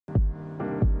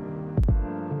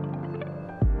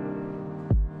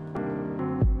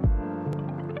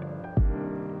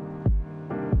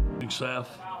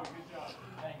staff.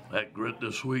 That grit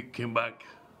this week, came back.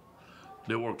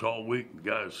 They worked all week. The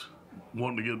guys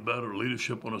wanted to get better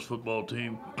leadership on this football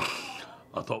team.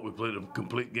 I thought we played a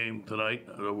complete game tonight.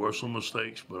 There were some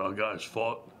mistakes, but our guys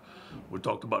fought. We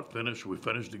talked about finish. We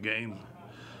finished the game.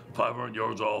 500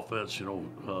 yards of offense,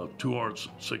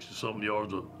 260-something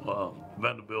yards of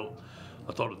Vanderbilt.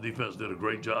 I thought the defense did a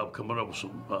great job coming up with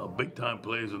some big-time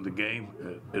plays in the game.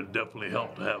 It definitely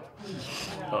helped to have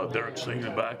Derek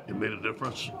Stingley back. It made a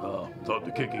difference. Thought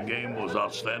the kicking game was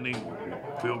outstanding,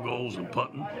 field goals and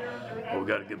punting. We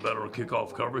got to get better on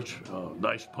kickoff coverage.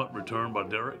 Nice punt return by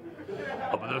Derek.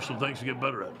 But there's some things to get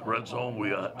better at. Red zone, we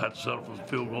had to settle for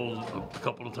field goals a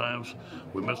couple of times.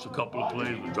 We missed a couple of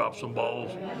plays. We dropped some balls.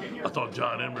 I thought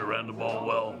John Emery ran the ball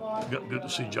well. Good to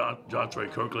see John Trey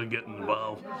Kirkland getting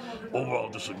involved. Overall,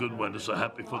 just a good win. Just a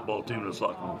happy football team in this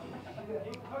locker room.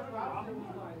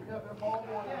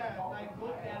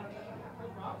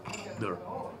 There.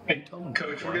 Hey,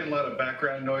 Coach, we're getting a lot of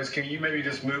background noise. Can you maybe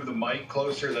just move the mic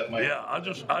closer? That mic. Yeah, I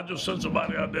just sent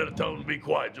somebody out there to tell them to be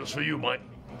quiet, just for you, Mike.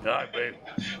 All right, babe.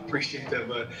 Appreciate that,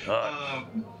 bud.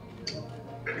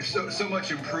 So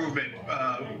much improvement.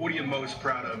 What are you most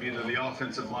proud of? Either the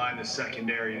offensive line, the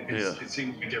secondary. It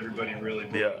seems like everybody really.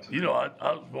 I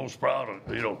was most proud of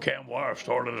Cam Wire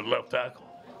started at left tackle.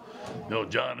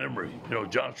 John Emery,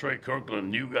 John Trey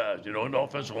Kirkland, you guys, in the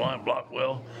offensive line blocked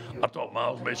well. I thought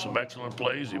Myles made some excellent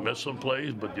plays. He missed some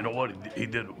plays, but you know what? He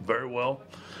did very well.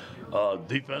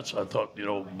 Defense, I thought,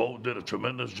 Bo did a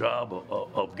tremendous job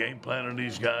of game planning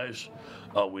these guys.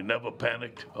 We never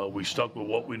panicked. We stuck with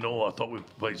what we know. I thought we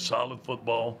played solid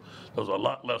football. There was a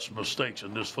lot less mistakes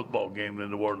in this football game than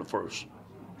there were in the first.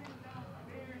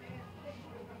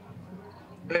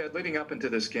 Ed, leading up into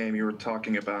this game, you were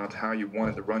talking about how you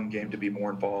wanted the run game to be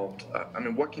more involved.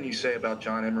 What can you say about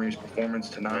John Emery's performance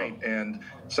tonight? And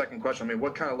second question,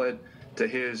 what kind of led to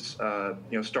his,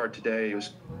 start today?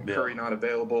 Was Curry not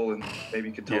available? And maybe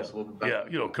you could tell us a little bit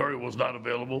about Yeah, Curry was not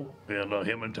available, and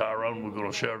him and Tyron were going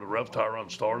to share the ref.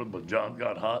 Tyron started, but John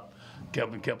got hot.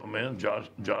 Kevin kept him in.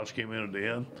 Josh came in at the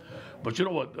end. But you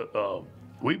know what?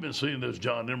 We've been seeing this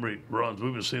John Emery runs.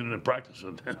 We've been seeing it in practice,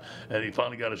 and he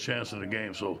finally got a chance in the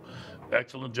game. So,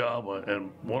 excellent job.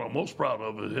 And what I'm most proud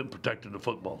of is him protecting the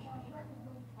football.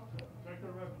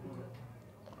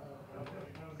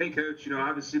 Hey, Coach,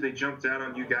 obviously they jumped out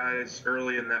on you guys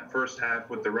early in that first half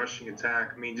with the rushing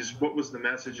attack. Just what was the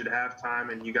message at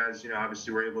halftime? And you guys,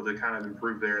 obviously were able to kind of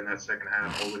improve there in that second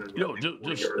half.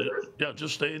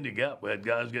 Just stay in the gap. We had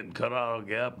guys getting cut out of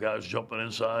the gap, guys jumping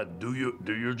inside. Do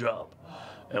your job.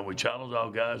 And we challenge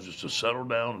our guys just to settle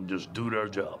down and just do their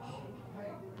job.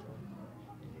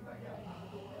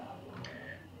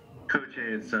 Coach, hey,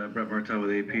 it's Brett Bartel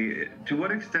with AP. To what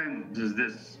extent does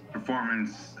this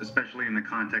performance, especially in the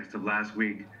context of last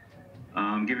week,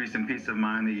 give you some peace of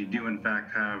mind that you do, in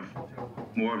fact, have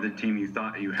more of the team you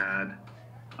thought you had,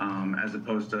 as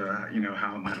opposed to,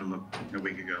 how it might have looked a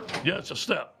week ago? Yeah, it's a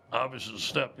step. Obviously, it's a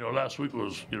step. Last week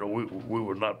was, we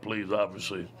were not pleased,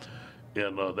 obviously.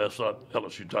 And that's not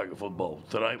LSU Tiger football.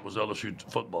 Tonight was LSU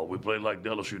football. We played like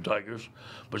the LSU Tigers.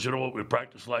 But you know what? We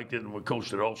practiced like it and we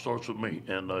coached it. It all starts with me.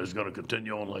 And it's going to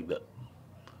continue on like that.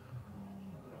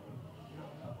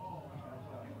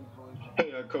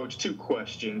 Hey, Coach, two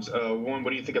questions. One,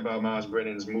 what do you think about Myles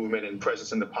Brennan's movement and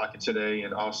presence in the pocket today?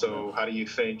 And also, how do you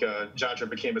think John Trey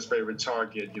became his favorite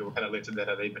target? Kind of led to that.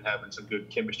 Have they been having some good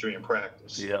chemistry in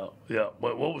practice? Yeah.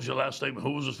 What was your last statement?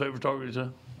 Who was his favorite target, you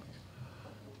said?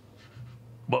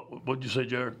 What did you say,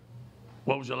 Jared?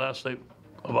 What was your last statement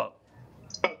about?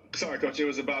 Sorry, Coach. It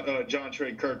was about John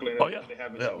Trey Kirkland. Oh, yeah. They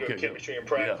having some good chemistry in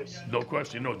practice. Yeah, no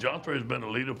question. John Trey has been a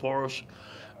leader for us.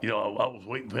 I was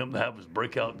waiting for him to have his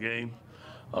breakout game.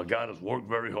 A guy that's worked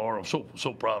very hard. I'm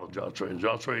so proud of John Trey.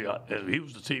 John Trey, he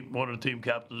was one of the team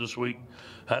captains this week.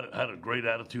 Had a great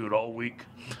attitude all week.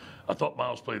 I thought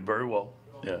Myles played very well.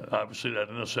 Yeah, obviously that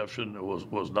interception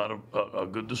was not a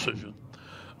good decision.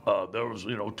 There was,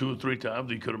 2 or 3 times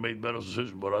he could have made better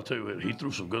decisions, but I tell you, he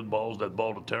threw some good balls. That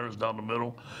ball to Terrence down the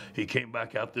middle. He came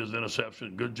back after his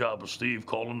interception. Good job of Steve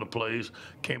calling the plays.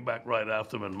 Came back right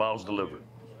after him, and Myles delivered.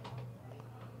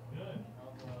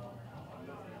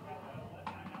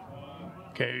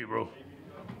 Can't hear you, bro.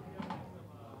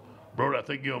 Bro, I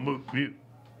think you're on mute.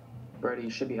 Brody, you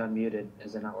should be unmuted.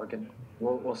 Is it not working?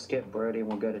 We'll skip Brody and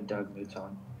we'll go to Doug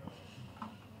Mouton.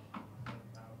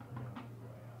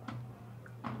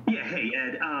 Yeah, hey,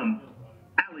 Ed.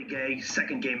 Ali Gay,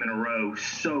 second game in a row,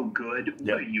 so good.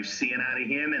 Yeah. What are you seeing out of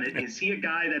him? And is he a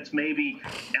guy that's maybe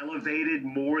elevated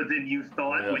more than you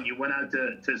thought when you went out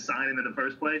to sign him in the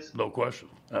first place? No question.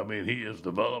 He is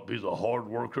developed. He's a hard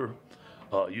worker.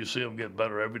 You see him get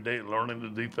better every day, learning the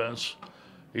defense.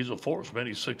 He's a force, man.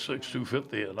 He's 6'6",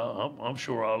 250, and I'm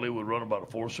sure Ali would run about a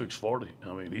 4.6 40.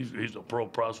 I mean, he's a pro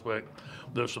prospect.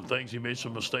 There's some things he made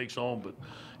some mistakes on, but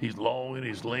he's long and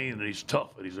he's lean and he's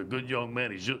tough and he's a good young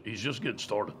man. He's just getting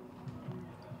started.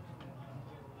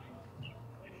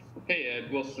 Hey,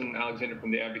 Ed, Wilson Alexander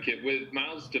from The Advocate. With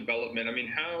Myles' development, I mean,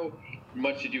 how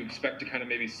much did you expect to kind of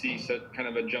maybe see kind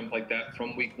of a jump like that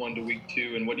from week 1 to week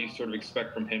 2, and what do you sort of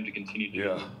expect from him to continue to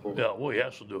do? Yeah, well, he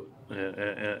has to do it.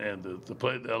 And to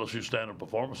play the LSU standard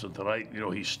performance, and tonight, you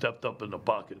know, he stepped up in the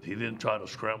pocket. He didn't try to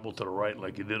scramble to the right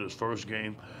like he did his first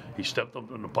game. He stepped up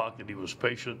in the pocket. He was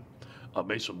patient.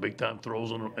 Made some big-time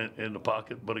throws in the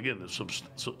pocket. But again, there's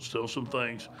still some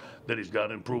things that he's got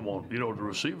to improve on. You know, the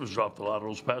receivers dropped a lot of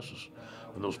those passes,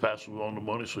 and those passes were on the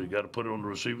money, so you got to put it on the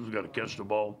receivers, you got to catch the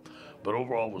ball. But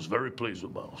overall, was very pleased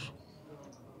with Myles.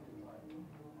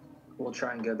 We'll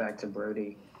try and go back to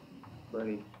Brody.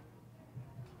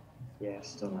 Yeah,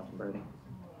 still nothing, Brody.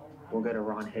 We'll go to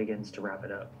Ron Higgins to wrap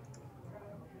it up.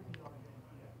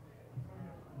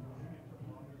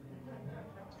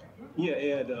 Yeah,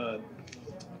 Ed,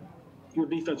 your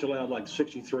defense allowed like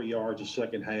 63 yards the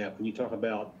second half. When you talk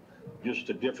about just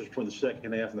the difference between the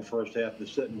second half and the first half,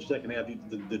 in the second half,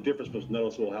 the difference was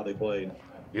noticeable how they played.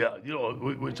 Yeah, you know,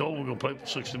 we told them we're going to play for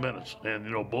 60 minutes. And,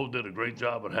 you know, Bo did a great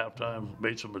job at halftime,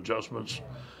 made some adjustments.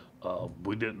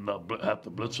 We didn't have to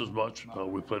blitz as much.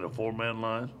 We played a 4-man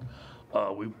line.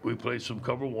 We played some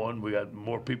cover 1. We had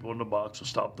more people in the box to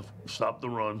stop the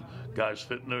run, guys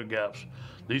fitting their gaps.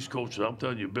 These coaches, I'm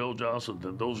telling you, Bill Johnson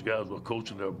and those guys were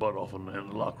coaching their butt off in the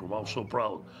locker room. I'm so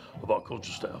proud of our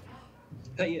coaching staff.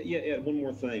 Hey, yeah, Ed, one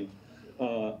more thing.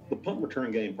 The punt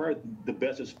return game, probably the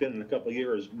best it's been in a couple of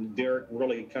years. Derek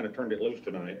really kind of turned it loose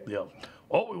tonight. Yeah.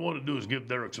 All we want to do is give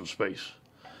Derek some space.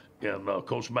 And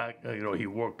Coach Mack, you know, he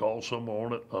worked all summer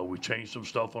on it. We changed some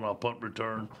stuff on our punt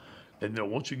return. And, you know,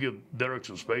 once you give Derek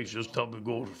some space, just tell him to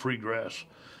go to free grass.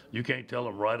 You can't tell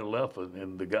him right or left,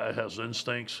 and the guy has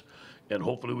instincts, and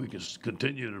hopefully we can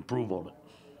continue to improve on it.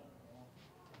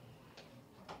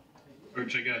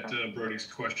 Coach, I got Brody's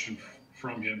question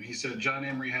from him. He said John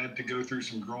Emery had to go through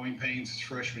some growing pains his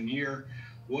freshman year.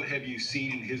 What have you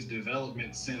seen in his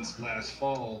development since last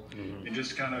fall? Mm-hmm. And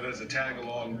just kind of as a tag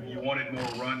along, you wanted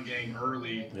more run game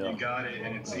early. Yeah. You got it,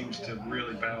 and it seems to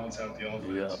really balance out the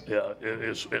offense. Yeah,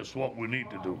 it's what we need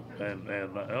to do. And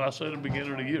I said at the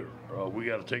beginning of the year, we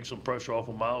got to take some pressure off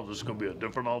of Myles. This is going to be a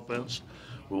different offense.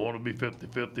 We want to be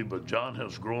 50-50, but John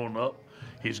has grown up.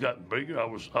 He's gotten bigger. I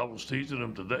was teasing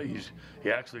him today. He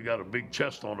actually got a big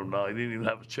chest on him now. He didn't even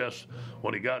have a chest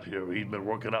when he got here. He's been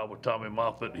working out with Tommy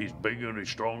Moffitt. He's bigger and he's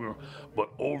stronger. But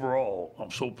overall, I'm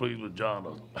so pleased with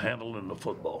John handling the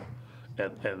football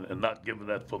and not giving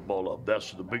that football up.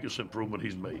 That's the biggest improvement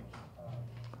he's made.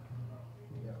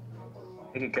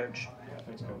 Thank you, Coach.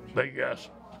 Thank you, guys.